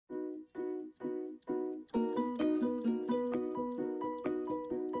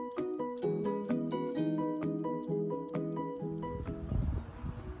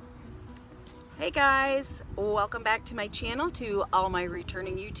Hey guys, welcome back to my channel, to all my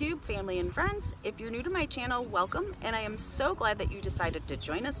returning YouTube family and friends. If you're new to my channel, welcome, and I am so glad that you decided to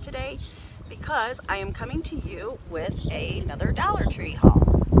join us today because I am coming to you with another Dollar Tree haul.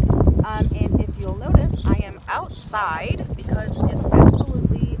 And if you'll notice, I am outside because it's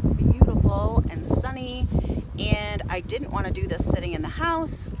absolutely beautiful and sunny, and I didn't want to do this sitting in the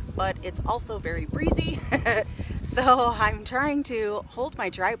house, but it's also very breezy. So I'm trying to hold my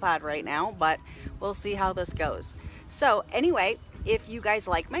tripod right now, but we'll see how this goes. So anyway, if you guys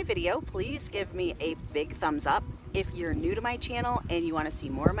like my video, please give me a big thumbs up. If you're new to my channel and you want to see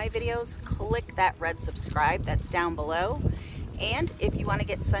more of my videos, click that red subscribe that's down below. And if you want to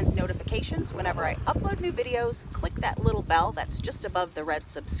get sent notifications whenever I upload new videos, click that little bell that's just above the red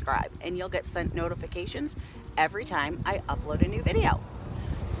subscribe, and you'll get sent notifications every time I upload a new video.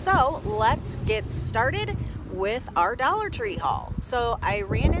 So let's get started with our Dollar Tree haul. So I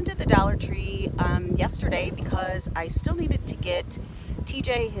ran into the Dollar Tree yesterday because I still needed to get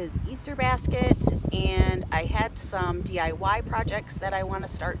TJ his Easter basket, and I had some DIY projects that I want to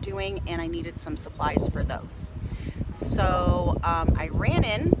start doing, and I needed some supplies for those. So I ran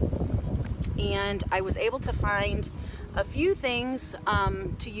in and I was able to find a few things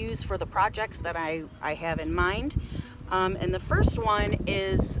to use for the projects that I have in mind. And the first one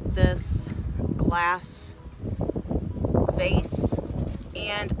is this glass vase,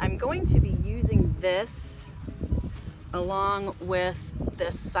 and I'm going to be using this along with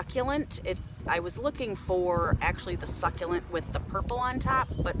this succulent. I was looking for actually the succulent with the purple on top,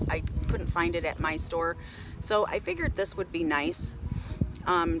 but I couldn't find it at my store, so I figured this would be nice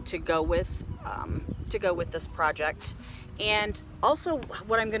to go with this project. And also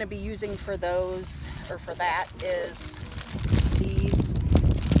what I'm going to be using for those, or for that, is these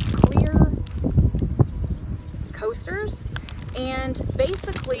clear coasters. And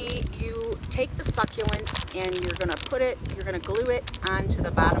basically you take the succulent and you're going to glue it onto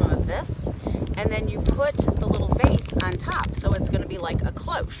the bottom of this, and then you put the little vase on top, so it's going to be like a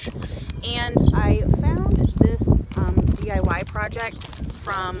cloche. And I found this DIY project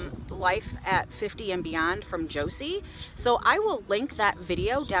from Life at 50 and Beyond from Josie, so I will link that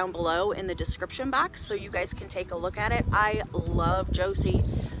video down below in the description box so you guys can take a look at it. I love Josie.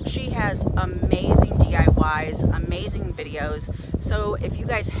 She has amazing DIYs, amazing videos, so if you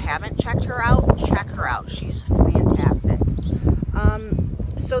guys haven't checked her out, check her out. She's fantastic.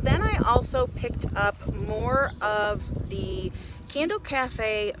 So then I also picked up more of the Candle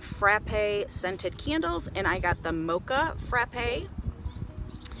Cafe Frappe scented candles, and I got the Mocha Frappe,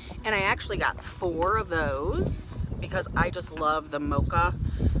 and I actually got 4 of those because I just love the mocha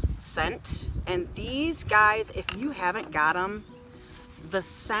scent. And these guys, if you haven't got them, the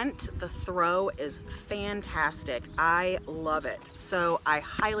scent, the throw is fantastic. I love it. So I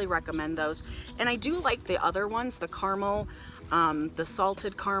highly recommend those. And I do like the other ones, the caramel, the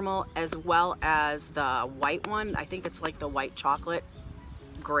salted caramel, as well as the white one. I think it's like the white chocolate.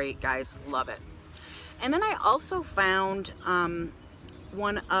 Great, guys, love it. And then I also found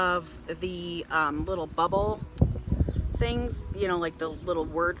one of the little bubble things, you know, like the little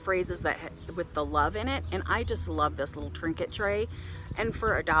word phrases that with the love in it, and I just love this little trinket tray. And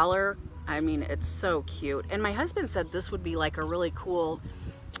for $1, I mean, it's so cute. And my husband said this would be like a really cool,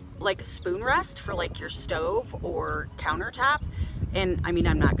 like, spoon rest for like your stove or countertop. And I mean,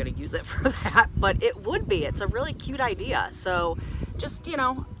 I'm not going to use it for that, but it would be. It's a really cute idea. So just, you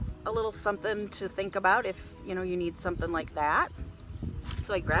know, a little something to think about if, you know, you need something like that.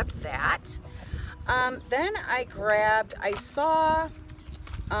 So I grabbed that. Then I saw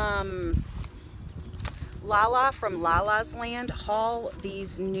Lala from Lala's Land haul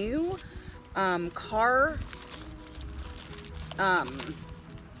these new car,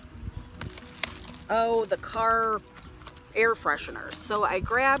 the car air fresheners. So I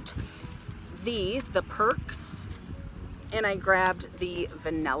grabbed these, the Perks, and I grabbed the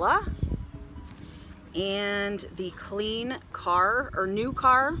vanilla and the clean car, or new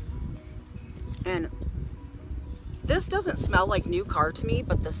car. And this doesn't smell like new car to me,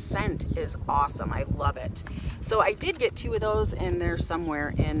 but the scent is awesome. I love it. So I did get 2 of those, and they're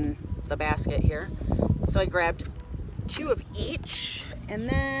somewhere in the basket here. So I grabbed 2 of each. And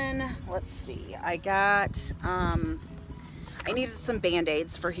then let's see, I got I needed some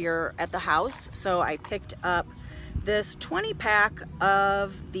band-aids for here at the house, so I picked up this 20-pack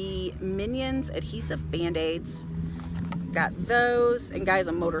of the Minions adhesive band-aids. Got those, and guys,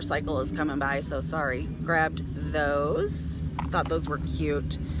 a motorcycle is coming by, so sorry. Grabbed those. Thought those were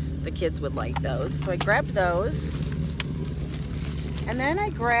cute. The kids would like those, so I grabbed those. And then I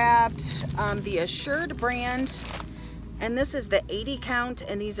grabbed the Assured brand And this is the 80 count,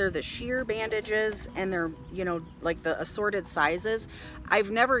 and these are the sheer bandages, and they're, you know, like the assorted sizes. I've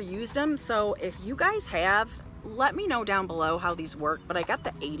never used them, so if you guys have, let me know down below how these work, but I got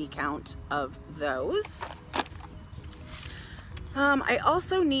the 80 count of those. I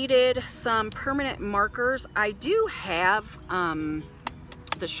also needed some permanent markers. I do have the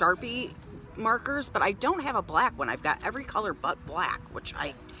Sharpie markers, but I don't have a black one. I've got every color but black, which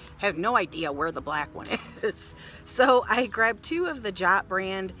I have no idea where the black one is. So I grabbed 2 of the Jot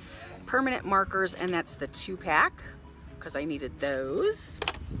brand permanent markers, and that's the 2-pack because I needed those.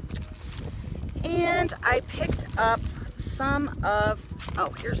 And I picked up some of, oh,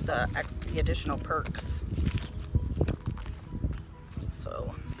 here's the additional perks.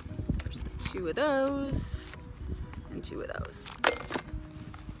 So there's the 2 of those and 2 of those.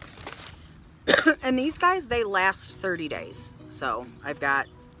 And these guys, they last 30 days. So I've got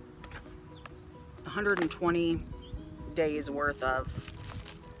 120 days worth of,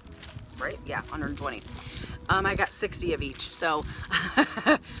 right? Yeah, 120. I got 60 of each. So,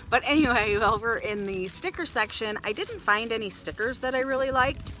 but anyway, over in the sticker section, I didn't find any stickers that I really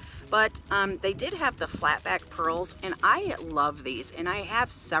liked, but they did have the flatback pearls, and I love these, and I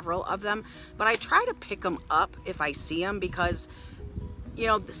have several of them, but I try to pick them up if I see them because, you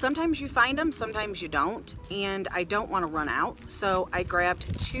know, sometimes you find them, sometimes you don't, and I don't want to run out. So I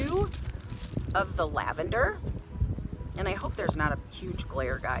grabbed 2 of the lavender, and I hope there's not a huge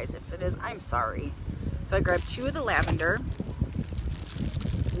glare, guys. If it is, I'm sorry. So I grabbed 2 of the lavender,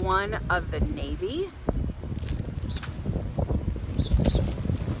 1 of the navy,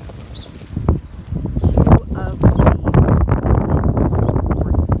 2 of the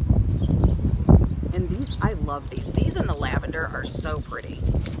mint. And these, I love these. These in the lavender are so pretty.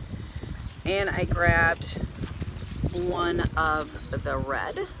 And I grabbed 1 of the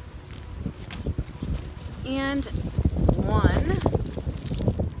red and 1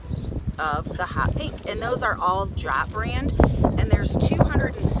 of the hot pink, and those are all Jot brand, and there's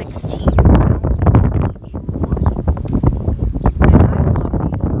 216 pounds in each one. And I love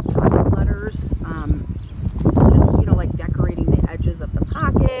these for pocket letters, just, you know, like decorating the edges of the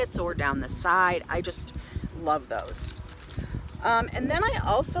pockets or down the side. I just love those. And then I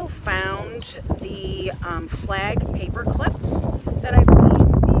also found the flag paper clips that I've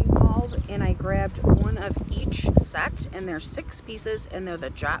seen being hauled, and I grabbed 1 of each set, and they're 6 pieces, and they're the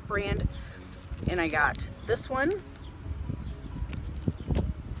Jot brand. And I got this one,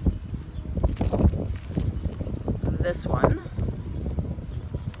 this one,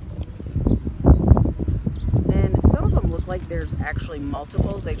 and some of them look like there's actually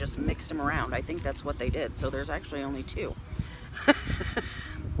multiples. They just mixed them around. I think that's what they did. So there's actually only 2.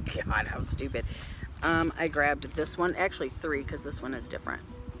 God, how stupid. I grabbed this one, actually 3, because this one is different.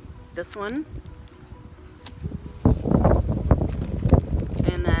 This one,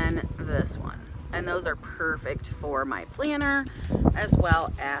 and then this one. And those are perfect for my planner, as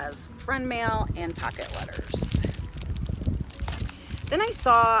well as friend mail and pocket letters. Then I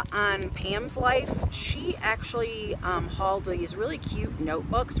saw on Pam's Life, she actually hauled these really cute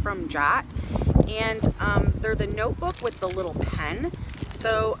notebooks from Jot, and they're the notebook with the little pen.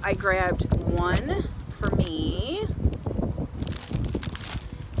 So I grabbed 1 for me,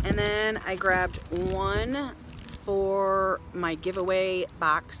 and then I grabbed 1 for my giveaway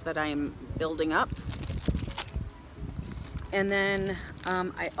box that I'm building up. And then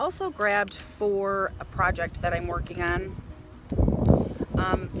I also grabbed for a project that I'm working on,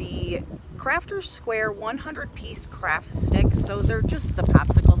 the Crafter's Square 100-piece craft sticks. So they're just the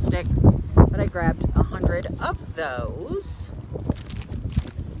popsicle sticks, but I grabbed 100 of those.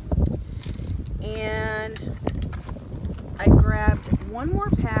 And I grabbed 1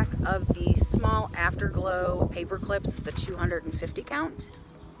 more pack of the small Afterglow paper clips, the 250 count.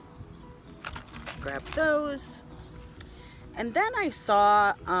 Grabbed those. And then I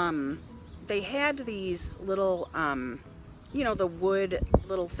saw they had these little you know, the wood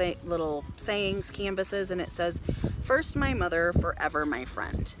little sayings, canvases, and it says, "First my mother, forever my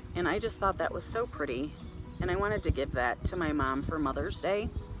friend." And I just thought that was so pretty, and I wanted to give that to my mom for Mother's Day.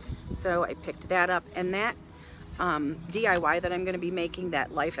 So I picked that up, and that DIY that I'm going to be making,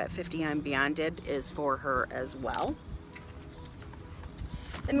 that Life at 50 and Beyond did, is for her as well.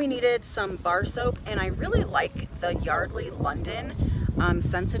 Then we needed some bar soap, and I really like the Yardley London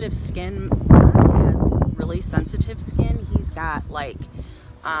sensitive skin. John has really sensitive skin. He's got like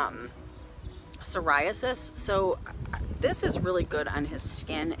psoriasis, so this is really good on his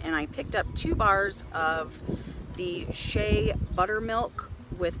skin. And I picked up 2 bars of the Shea Buttermilk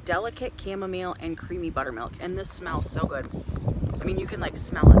with delicate chamomile and creamy buttermilk, and this smells so good. I mean, you can like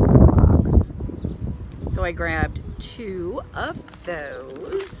smell it from the box. So I grabbed 2 of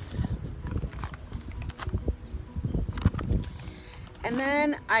those. And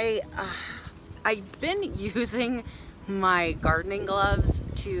then I've been using my gardening gloves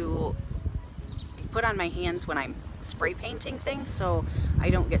to put on my hands when I'm spray painting things, so I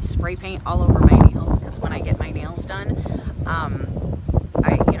don't get spray paint all over my nails, because when I get my nails done,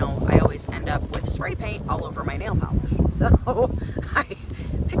 I always end up with spray paint all over my nail polish. So I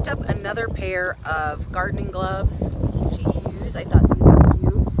picked up another pair of gardening gloves to use. I thought these were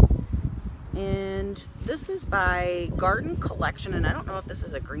cute. And this is by Garden Collection, and I don't know if this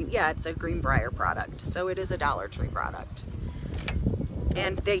is a it's a Greenbrier product, so it is a Dollar Tree product.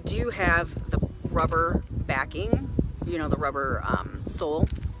 And they do have the rubber backing, you know, the rubber sole,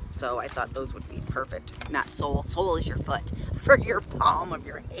 so I thought those would be perfect. Not sole, sole is your foot, for your palm of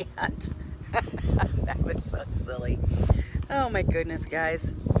your hand. That was so silly. Oh my goodness,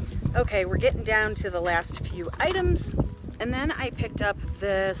 guys. Okay, we're getting down to the last few items. And then I picked up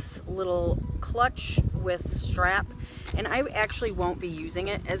this little clutch with strap, and I actually won't be using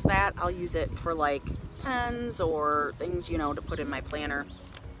it as that. I'll use it for like pens or things, you know, to put in my planner.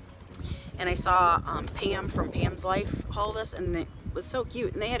 And I saw Pam from Pam's Life haul this, and it was so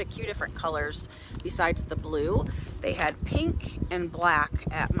cute. And they had a few different colors besides the blue. They had pink and black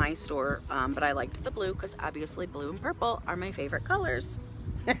at my store, but I liked the blue because obviously blue and purple are my favorite colors.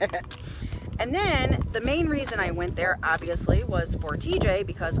 And then the main reason I went there obviously was for TJ,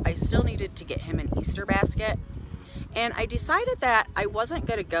 because I still needed to get him an Easter basket. And I decided that I wasn't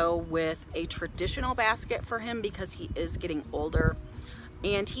going to go with a traditional basket for him because he is getting older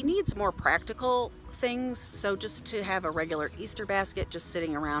and he needs more practical things. So just to have a regular Easter basket just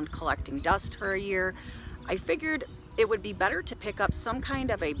sitting around collecting dust for a year, I figured it would be better to pick up some kind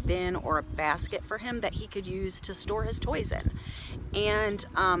of a bin or a basket for him that he could use to store his toys in. And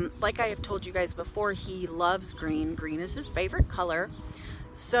like I have told you guys before, he loves green. Green is his favorite color.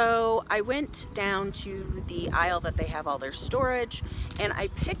 So I went down to the aisle that they have all their storage, and I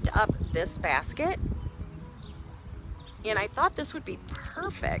picked up this basket, and I thought this would be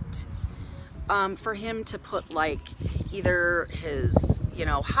perfect for him to put like either his, you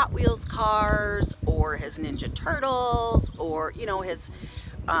know, Hot Wheels cars or his Ninja Turtles, or, you know, his,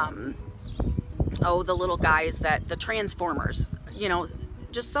 the little guys the Transformers, you know,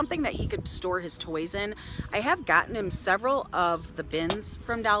 just something that he could store his toys in. I have gotten him several of the bins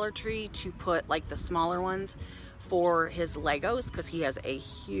from Dollar Tree to put like the smaller ones for his Legos, because he has a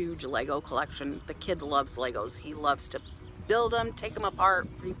huge Lego collection. The kid loves Legos. He loves to build them, take them apart,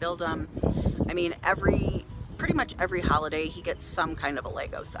 rebuild them. I mean, pretty much every holiday he gets some kind of a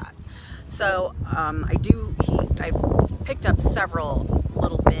Lego set. So I picked up several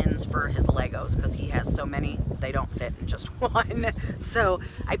little bins for his Legos because he has so many, they don't fit in just one. So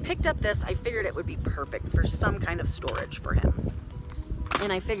I picked up this. I figured it would be perfect for some kind of storage for him.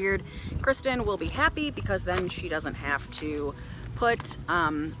 And I figured Kristen will be happy because then she doesn't have to put,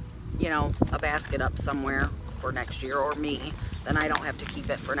 you know, a basket up somewhere for next year, or me. Then I don't have to keep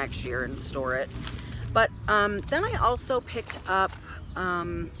it for next year and store it. But then I also picked up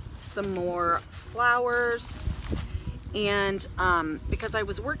some more flowers, and because I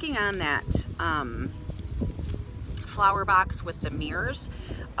was working on that flower box with the mirrors,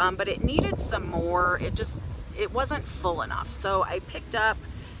 but it needed some more. It wasn't full enough. So I picked up,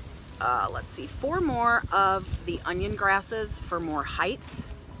 let's see, 4 more of the onion grasses for more height.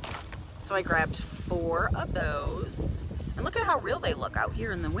 So I grabbed 4 of those. And look at how real they look out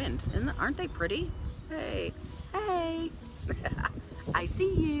here in the wind. Aren't they pretty? Hey, hey, I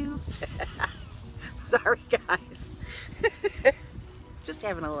see you. Sorry, guys. Just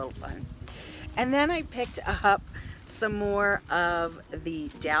having a little fun. And then I picked up some more of the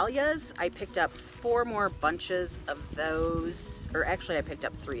dahlias. I picked up 4 more bunches of those, or actually I picked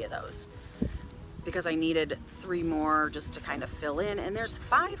up 3 of those because I needed 3 more just to kind of fill in, and there's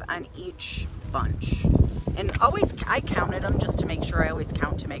 5 on each bunch. And always, I counted them just to make sure. I always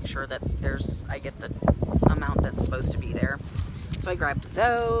count to make sure that I get the amount that's supposed to be there. So I grabbed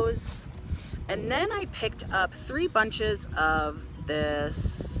those. And then I picked up 3 bunches of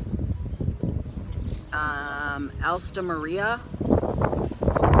this Alsta Maria,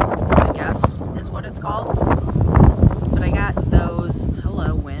 I guess is what it's called. But I got those.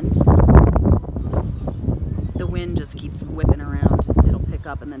 Hello, wind. The wind just keeps whipping around. It'll pick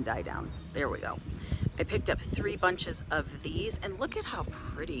up and then die down. There we go. I picked up 3 bunches of these, and look at how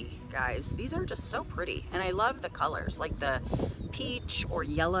pretty, guys. These are just so pretty, and I love the colors, like the peach or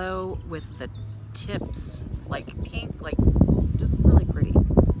yellow with the tips like pink, like just really pretty.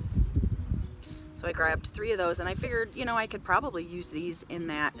 So I grabbed 3 of those, and I figured, you know, I could probably use these in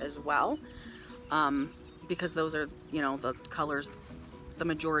that as well. because those are, you know, the colors, the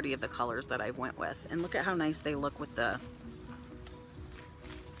majority of the colors that I went with. And look at how nice they look with the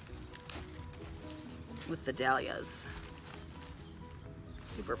dahlias.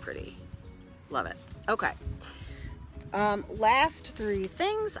 Super pretty. Love it. Okay. Last three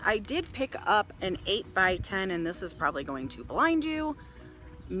things. I did pick up an 8x10, and this is probably going to blind you,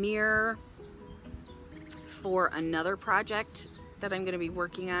 mirror for another project that I'm going to be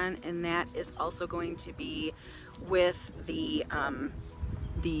working on, and that is also going to be with the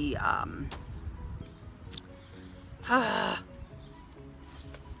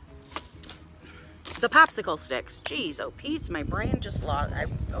popsicle sticks. Jeez, oh Pete, my brain just lost.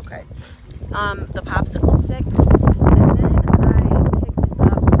 Okay. The popsicle sticks, and then I picked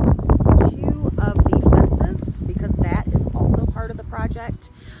up 2 of the fences because that is also part of the project.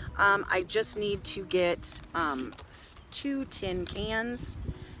 I just need to get 2 tin cans,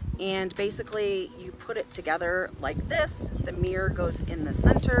 and basically you put it together like this. The mirror goes in the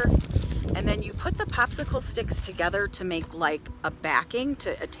center, and then you put the popsicle sticks together to make like a backing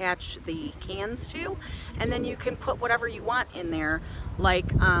to attach the cans to, and then you can put whatever you want in there,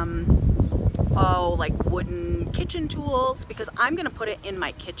 like like wooden kitchen tools, because I'm gonna put it in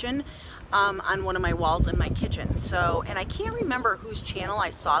my kitchen, on one of my walls in my kitchen. So, and I can't remember whose channel I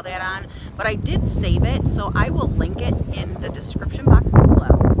saw that on, but I did save it, so I will link it in the description box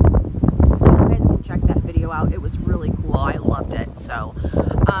below, so you guys can check that video out. It was really cool. I loved it. So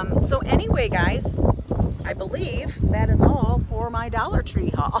anyway, guys, I believe that is all for my Dollar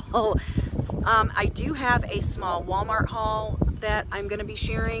Tree haul. I do have a small Walmart haul that I'm going to be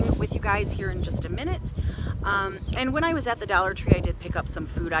sharing with you guys here in just a minute. And when I was at the Dollar Tree, I did pick up some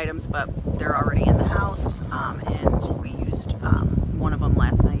food items, but they're already in the house, and we used one of them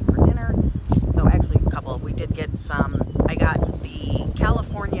last night for dinner. So actually a couple. We did get some. I got the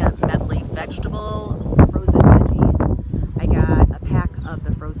California medley vegetable frozen veggies. I got a pack of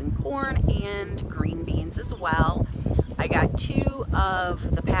the frozen corn and green beans as well. I got 2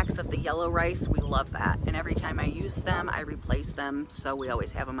 of the packs of the yellow rice. We love that, and every time I use them I replace them, so we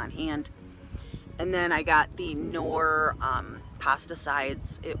always have them on hand. And then I got the Knorr pasta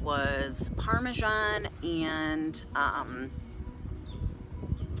sides. It was Parmesan and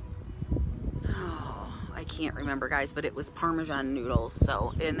I can't remember, guys, but it was Parmesan noodles.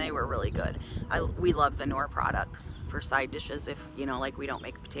 So, and they were really good. We love the Knorr products for side dishes, if, you know, like we don't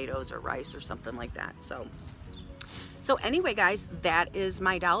make potatoes or rice or something like that. So anyway, guys, that is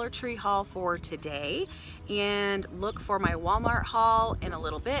my Dollar Tree haul for today, and look for my Walmart haul in a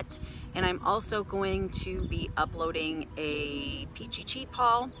little bit. And I'm also going to be uploading a Peachy Cheap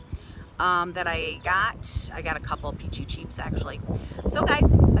haul that I got a couple of Peachy Cheaps actually. So guys,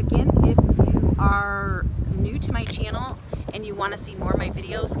 again, if you are new to my channel and you want to see more of my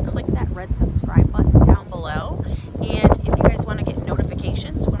videos, click that red subscribe button down below. And if you guys want to get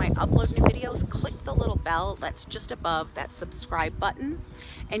notifications when I upload new videos, click the little bell that's just above that subscribe button,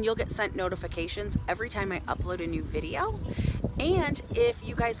 and you'll get sent notifications every time I upload a new video. And if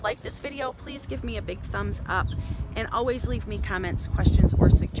you guys like this video, please give me a big thumbs up, and always leave me comments, questions, or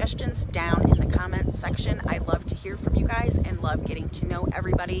suggestions down in the comments section. I love to hear from you guys and love getting to know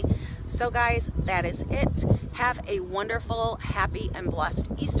everybody. So guys, that is it. Have a wonderful, happy, and blessed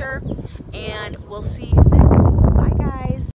Easter, and we'll see you soon.